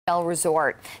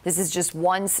Resort. This is just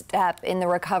one step in the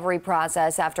recovery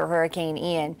process after Hurricane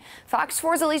Ian. Fox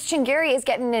 4's Elise Chingari is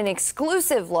getting an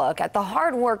exclusive look at the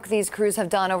hard work these crews have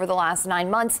done over the last 9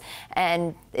 months,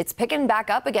 and it's picking back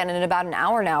up again in about an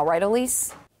hour now, right,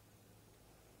 Elise?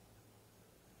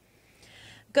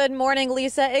 Good morning,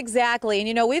 Lisa. Exactly. And,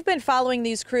 you know, we've been following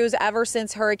these crews ever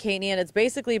since Hurricane Ian. It's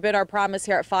basically been our promise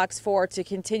here at Fox 4 to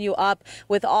continue up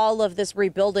with all of this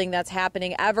rebuilding that's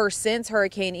happening ever since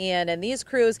Hurricane Ian. And these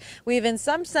crews, we've in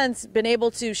some sense been able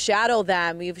to shadow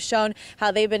them. We've shown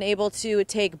how they've been able to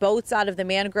take boats out of the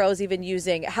mangroves, even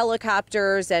using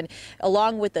helicopters, and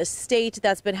along with the state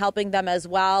that's been helping them as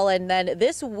well. And then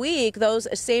this week, those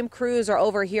same crews are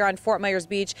over here on Fort Myers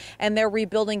Beach, and they're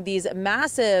rebuilding these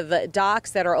massive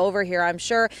docks that are over here. I'm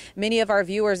sure many of our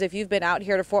viewers, if you've been out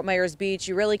here to Fort Myers Beach,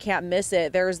 you really can't miss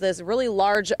it. There's this really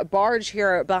large barge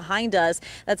here behind us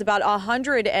that's about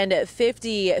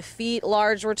 150 feet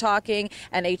large, we're talking,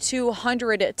 and a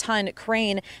 200-ton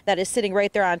crane that is sitting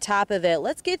right there on top of it.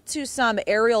 Let's get to some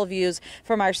aerial views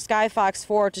from our Sky Fox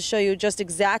 4 to show you just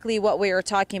exactly what we are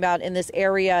talking about in this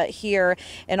area here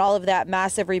and all of that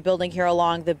massive rebuilding here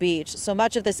along the beach. So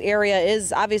much of this area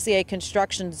is obviously a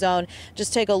construction zone.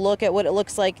 Just take a look at what it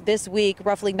looks like this week,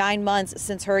 roughly 9 months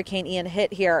since Hurricane Ian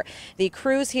hit here. The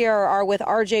crews here are with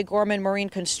R.J. Gorman Marine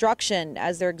Construction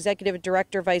as their Executive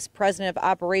Director, Vice President of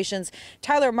Operations.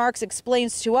 Tyler Marks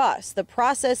explains to us the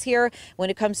process here when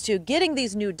it comes to getting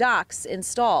these new docks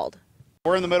installed.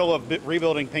 We're in the middle of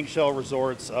rebuilding Pink Shell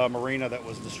Resort's marina that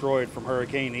was destroyed from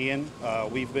Hurricane Ian.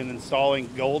 We've been installing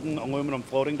golden aluminum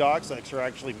floating docks that are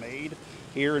actually made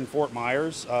here in Fort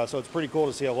Myers. So it's pretty cool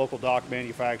to see a local dock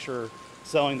manufacturer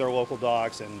selling their local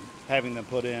docks and having them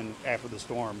put in after the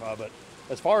storm. But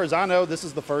as far as I know, this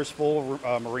is the first full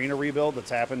marina rebuild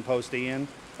that's happened post-Ian,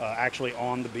 actually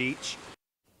on the beach.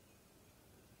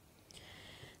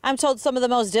 I'm told some of the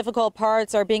most difficult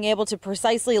parts are being able to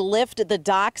precisely lift the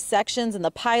dock sections and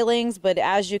the pilings, but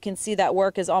as you can see, that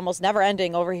work is almost never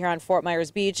ending over here on Fort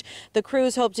Myers Beach. The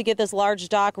crews hope to get this large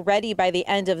dock ready by the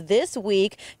end of this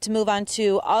week to move on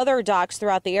to other docks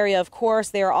throughout the area. Of course,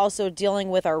 they are also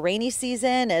dealing with our rainy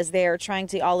season as they are trying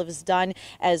to get all of this done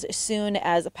as soon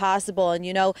as possible. And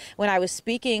you know, when I was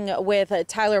speaking with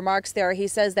Tyler Marks there, he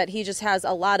says that he just has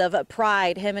a lot of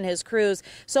pride, him and his crews,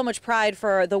 so much pride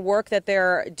for the work that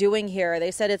they're doing here.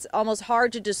 They said it's almost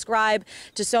hard to describe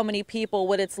to so many people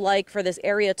what it's like for this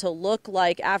area to look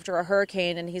like after a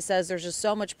hurricane, and he says there's just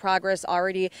so much progress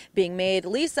already being made.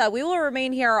 Lisa, we will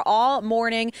remain here all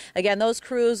morning. Again, those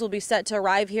crews will be set to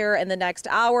arrive here in the next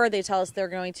hour. They tell us they're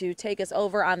going to take us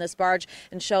over on this barge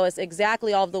and show us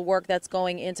exactly all of the work that's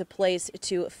going into place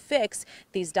to fix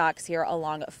these docks here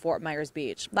along Fort Myers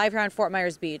Beach. Live here on Fort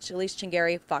Myers Beach, Elise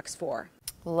Chingari, Fox 4.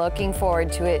 Looking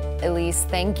forward to it, Elise.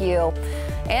 Thank you.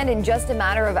 And in just a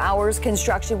matter of hours,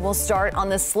 construction will start on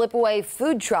the Slipaway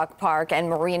Food Truck Park and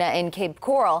Marina in Cape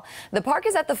Coral. The park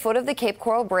is at the foot of the Cape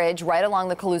Coral Bridge right along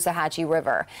the Caloosahatchee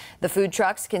River. The food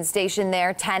trucks can station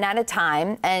there 10 at a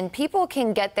time, and people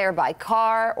can get there by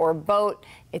car or boat.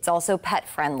 It's also pet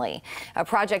friendly. A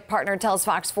project partner tells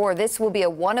Fox 4 this will be a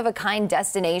one-of-a-kind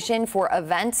destination for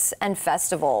events and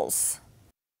festivals.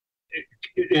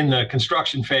 In the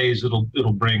construction phase, it'll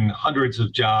bring hundreds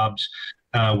of jobs.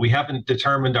 We haven't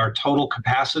determined our total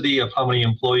capacity of how many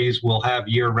employees we'll have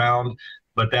year round,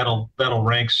 but that'll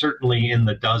rank certainly in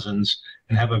the dozens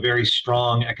and have a very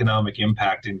strong economic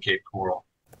impact in Cape Coral.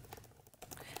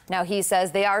 Now, he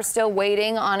says they are still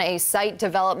waiting on a site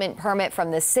development permit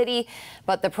from the city,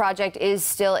 but the project is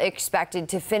still expected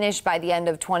to finish by the end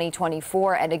of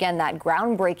 2024. And again, that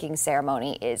groundbreaking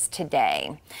ceremony is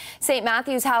today. St.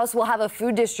 Matthew's House will have a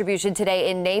food distribution today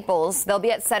in Naples. They'll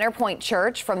be at Center Point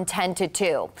Church from 10 to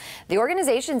 2. The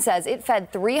organization says it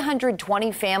fed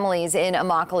 320 families in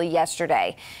Immokalee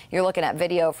yesterday. You're looking at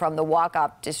video from the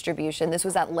walk-up distribution. This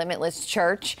was at Limitless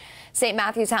Church. St.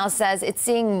 Matthew's House says it's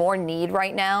seeing more need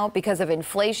right now because of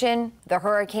inflation, the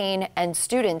hurricane, and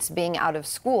students being out of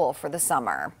school for the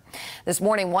summer. This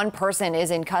morning, one person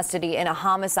is in custody in a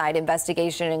homicide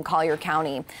investigation in Collier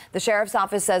County. The sheriff's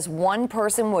office says one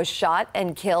person was shot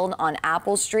and killed on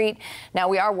Apple Street. Now,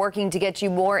 we are working to get you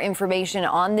more information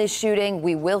on this shooting.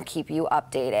 We will keep you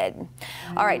updated.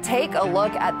 All right, take a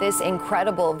look at this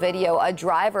incredible video. A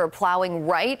driver plowing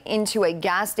right into a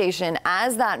gas station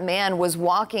as that man was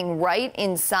walking right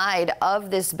inside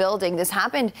of this building. This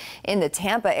happened in the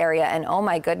Tampa area, and oh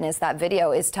my goodness, that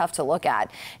video is tough to look at.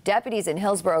 Deputies in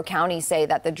Hillsborough Monroe County say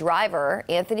that the driver,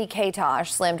 Anthony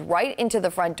Katosh, slammed right into the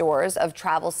front doors of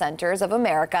Travel Centers of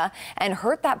America and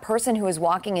hurt that person who was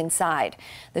walking inside.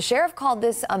 The sheriff called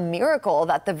this a miracle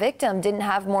that the victim didn't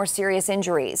have more serious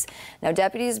injuries. Now,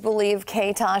 deputies believe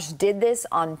Katosh did this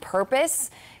on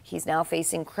purpose. He's now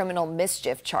facing criminal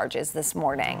mischief charges this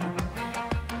morning.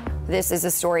 This is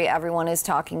a story everyone is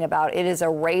talking about. It is a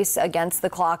race against the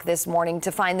clock this morning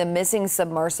to find the missing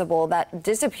submersible that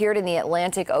disappeared in the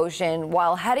Atlantic Ocean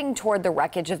while heading toward the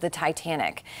wreckage of the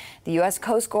Titanic. The U.S.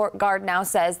 Coast Guard now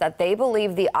says that they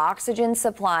believe the oxygen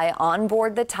supply on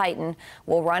board the Titan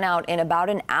will run out in about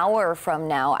an hour from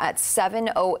now at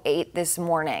 7:08 this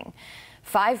morning.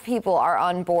 5 people are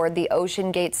on board the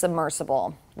Ocean Gate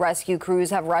submersible. Rescue crews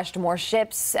have rushed more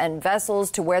ships and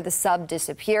vessels to where the sub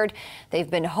disappeared. They've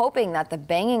been hoping that the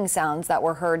banging sounds that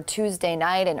were heard Tuesday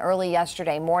night and early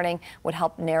yesterday morning would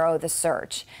help narrow the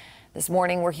search. This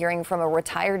morning, we're hearing from a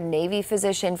retired Navy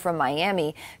physician from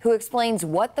Miami who explains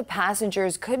what the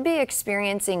passengers could be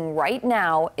experiencing right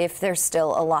now if they're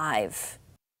still alive.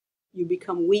 You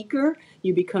become weaker,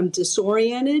 you become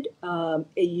disoriented,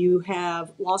 you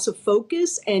have loss of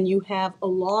focus, and you have a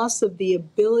loss of the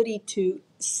ability to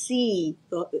see,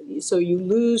 so you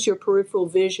lose your peripheral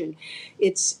vision.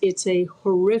 It's a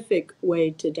horrific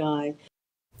way to die.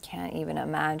 Can't even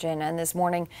imagine. And this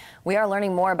morning, we are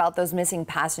learning more about those missing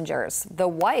passengers. The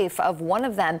wife of one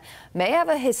of them may have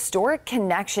a historic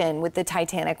connection with the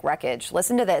Titanic wreckage.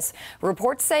 Listen to this.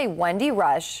 Reports say Wendy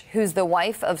Rush, who's the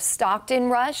wife of Stockton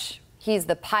Rush, he's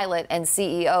the pilot and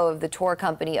CEO of the tour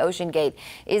company OceanGate,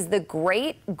 is the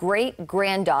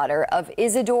great-great-granddaughter of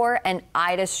Isidore and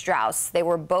Ida Strauss. They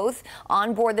were both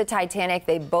on board the Titanic.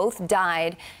 They both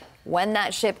died when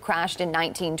that ship crashed in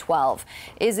 1912.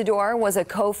 Isidore was a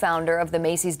co-founder of the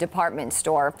Macy's department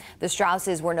store. The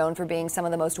Strausses were known for being some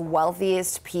of the most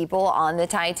wealthiest people on the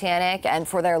Titanic and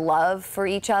for their love for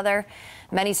each other.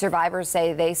 Many survivors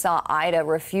say they saw Ida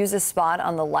refuse a spot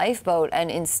on the lifeboat and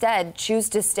instead choose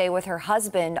to stay with her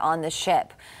husband on the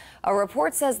ship. A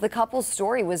report says the couple's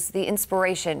story was the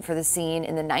inspiration for the scene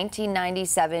in the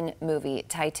 1997 movie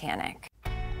Titanic.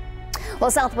 Well,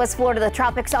 Southwest Florida, the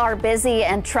tropics are busy,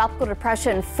 and Tropical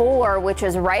Depression 4, which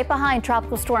is right behind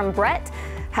Tropical Storm Brett,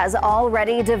 has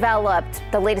already developed.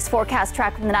 The latest forecast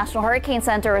track from the National Hurricane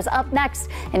Center is up next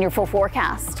in your full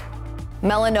forecast.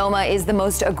 Melanoma is the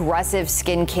most aggressive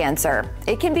skin cancer.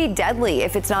 It can be deadly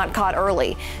if it's not caught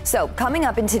early. So coming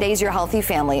up in today's Your Healthy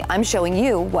Family, I'm showing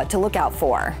you what to look out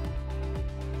for.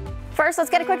 First, let's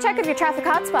get a quick check of your traffic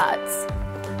hotspots.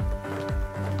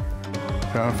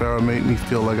 Karen Farrah made me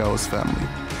feel like I was family.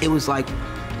 It was like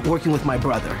working with my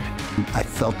brother. I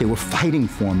felt they were fighting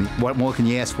for me. What more can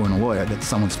you ask for in a lawyer that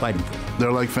someone's fighting for you?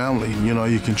 They're like family, you know,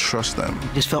 you can trust them.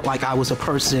 Just felt like I was a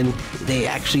person. They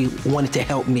actually wanted to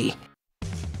help me.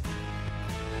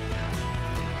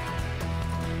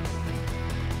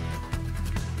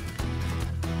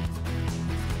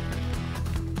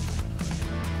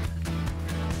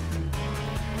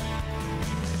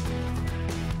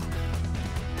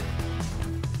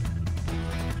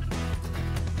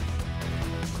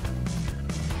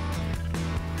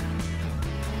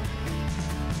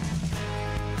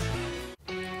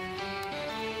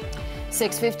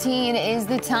 .15 is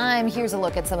the time. Here's a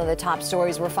look at some of the top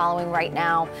stories we're following right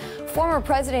now. Former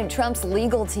President Trump's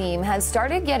legal team has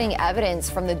started getting evidence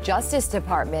from the Justice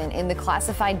Department in the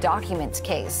classified documents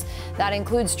case. That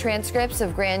includes transcripts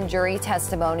of grand jury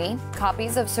testimony,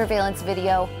 copies of surveillance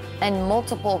video, and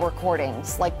multiple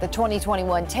recordings, like the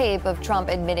 2021 tape of Trump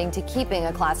admitting to keeping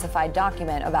a classified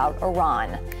document about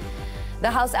Iran. The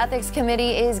House Ethics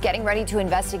Committee is getting ready to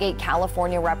investigate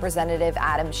California Representative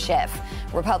Adam Schiff.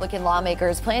 Republican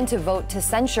lawmakers plan to vote to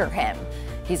censure him.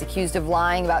 He's accused of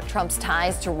lying about Trump's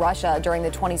ties to Russia during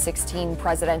the 2016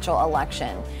 presidential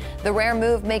election. The rare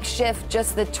move makes Schiff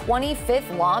just the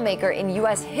 25th lawmaker in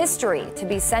U.S. history to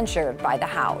be censured by the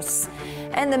House.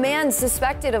 And the man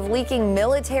suspected of leaking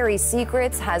military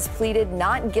secrets has pleaded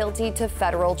not guilty to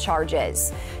federal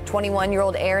charges.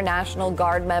 21-year-old Air National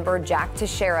Guard member Jack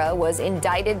Teixeira was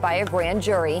indicted by a grand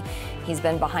jury. He's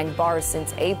been behind bars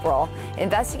since April.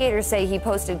 Investigators say he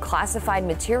posted classified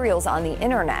materials on the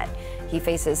internet. He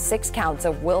faces 6 counts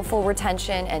of willful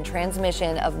retention and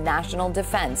transmission of national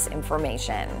defense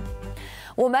information.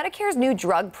 Well, Medicare's new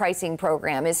drug pricing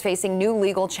program is facing new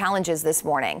legal challenges this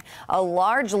morning. A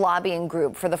large lobbying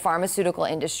group for the pharmaceutical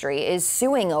industry is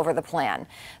suing over the plan.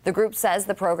 The group says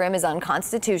the program is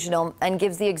unconstitutional and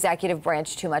gives the executive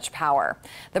branch too much power.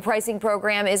 The pricing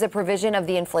program is a provision of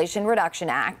the Inflation Reduction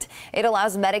Act. It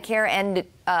allows Medicare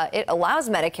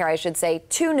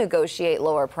to negotiate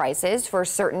lower prices for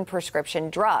certain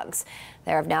prescription drugs.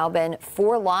 There have now been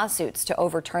 4 lawsuits to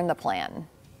overturn the plan.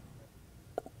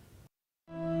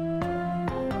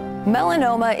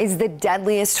 Melanoma is the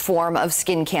deadliest form of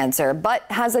skin cancer, but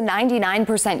has a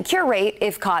 99% cure rate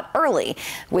if caught early.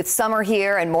 With summer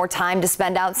here and more time to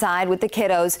spend outside with the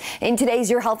kiddos, in today's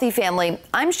Your Healthy Family,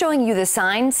 I'm showing you the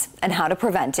signs and how to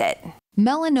prevent it.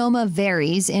 Melanoma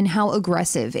varies in how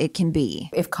aggressive it can be.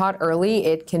 If caught early,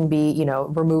 it can be,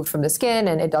 removed from the skin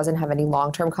and it doesn't have any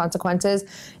long-term consequences.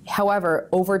 However,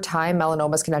 over time,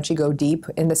 melanomas can actually go deep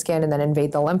in the skin and then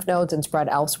invade the lymph nodes and spread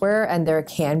elsewhere, and there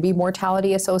can be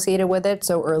mortality associated with it.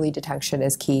 So early detection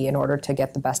is key in order to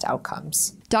get the best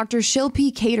outcomes. Dr.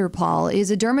 Shilpi Katerpal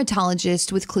is a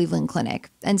dermatologist with Cleveland Clinic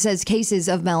and says cases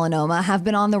of melanoma have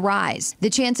been on the rise. The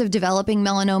chance of developing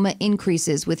melanoma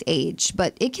increases with age,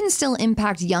 but it can still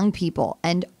impact young people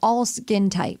and all skin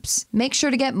types. Make sure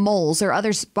to get moles or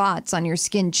other spots on your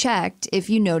skin checked if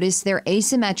you notice they're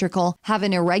asymmetrical, have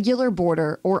an irregular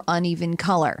border, or uneven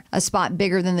color. A spot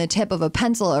bigger than the tip of a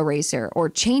pencil eraser or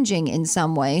changing in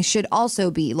some way should also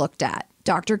be looked at.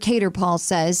 Dr. Katerpal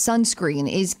says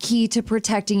sunscreen is key to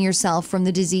protecting yourself from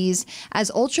the disease,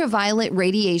 as ultraviolet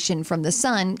radiation from the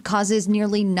sun causes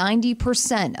nearly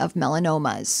 90% of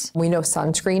melanomas. We know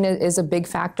sunscreen is a big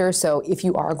factor, so if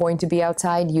you are going to be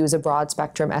outside, use a broad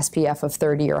spectrum SPF of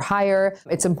 30 or higher.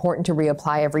 It's important to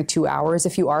reapply every 2 hours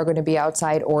if you are going to be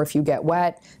outside, or if you get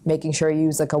wet, making sure you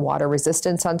use like a water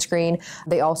resistant sunscreen.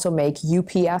 They also make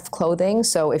UPF clothing,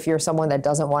 so if you're someone that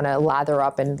doesn't want to lather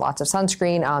up in lots of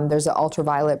sunscreen, there's an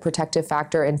ultraviolet protective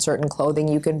factor in certain clothing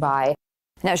you can buy.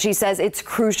 Now, she says it's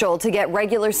crucial to get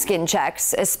regular skin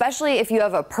checks, especially if you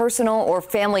have a personal or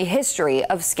family history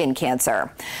of skin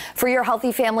cancer. For Your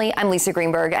Healthy Family, I'm Lisa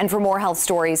Greenberg, and for more health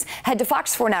stories, head to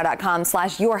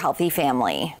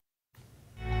fox4now.com/yourhealthyfamily.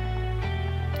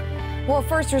 Well,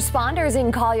 first responders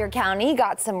in Collier County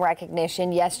got some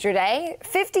recognition yesterday.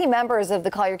 50 members of the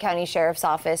Collier County Sheriff's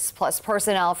Office, plus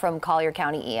personnel from Collier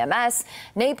County EMS,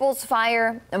 Naples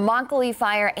Fire, Immokalee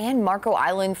Fire, and Marco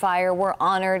Island Fire were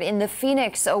honored in the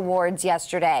Phoenix Awards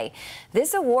yesterday.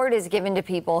 This award is given to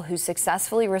people who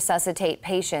successfully resuscitate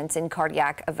patients in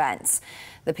cardiac events.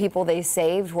 The people they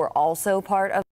saved were also part of